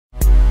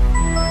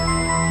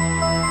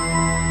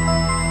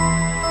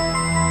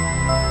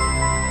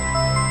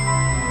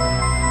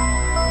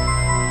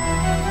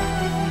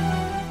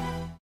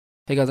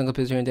Hey guys,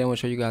 UnclearPixels here, and today I want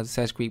to show you guys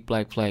Assassin's Creed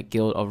Black Flag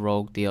Guild of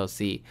Rogue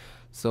DLC.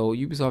 So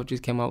Ubisoft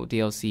just came out with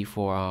DLC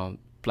for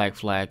Black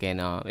Flag, and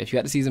if you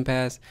got the season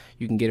pass,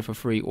 you can get it for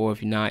free, or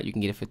if you're not, you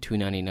can get it for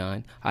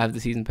 $2.99. I have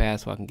the season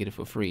pass, so I can get it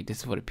for free. This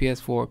is for the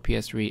PS4,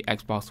 PS3,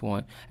 Xbox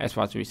One,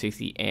 Xbox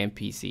 360, and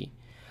PC.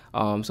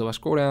 So if I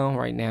scroll down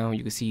right now,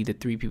 you can see the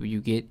 3 people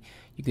you get.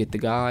 You get the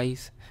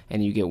guys,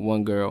 and you get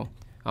 1 girl.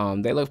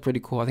 They look pretty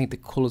cool. I think the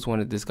coolest one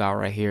is this guy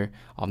right here.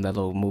 That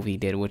little movie he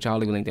did, which I'll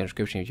leave a link in the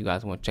description if you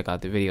guys want to check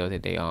out the video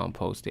that they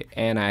posted.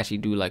 And I actually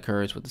do like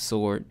hers with the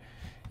sword.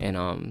 And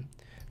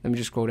let me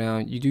just scroll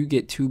down. You do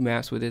get 2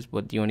 maps with this,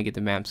 but you only get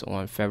the maps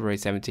on February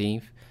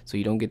 17th, so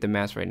you don't get the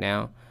maps right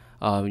now.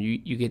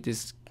 You get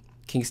this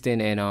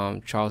Kingston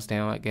and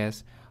Charlestown, I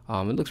guess.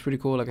 It looks pretty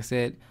cool. Like I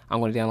said,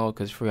 I'm gonna download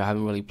because free. I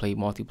haven't really played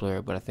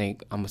multiplayer, but I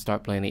think I'm gonna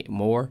start playing it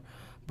more.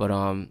 But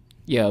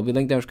yeah, it'll be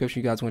linked down in the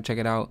description. You guys want to check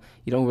it out.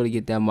 You don't really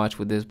get that much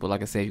with this, but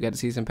like I said, if you got the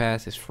season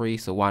pass, it's free,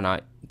 so why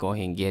not go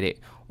ahead and get it?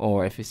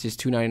 Or if it's just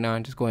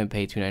 $2.99, just go ahead and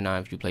pay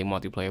 $2.99 if you play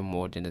multiplayer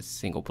more than a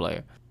single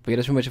player. But yeah,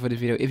 that's pretty much it for this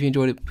video. If you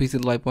enjoyed it, please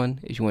hit the like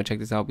button. If you want to check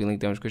this out, it'll be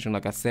linked down in the description.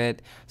 Like I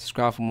said,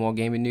 subscribe for more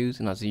gaming news,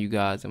 and I'll see you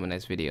guys in my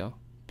next video.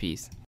 Peace.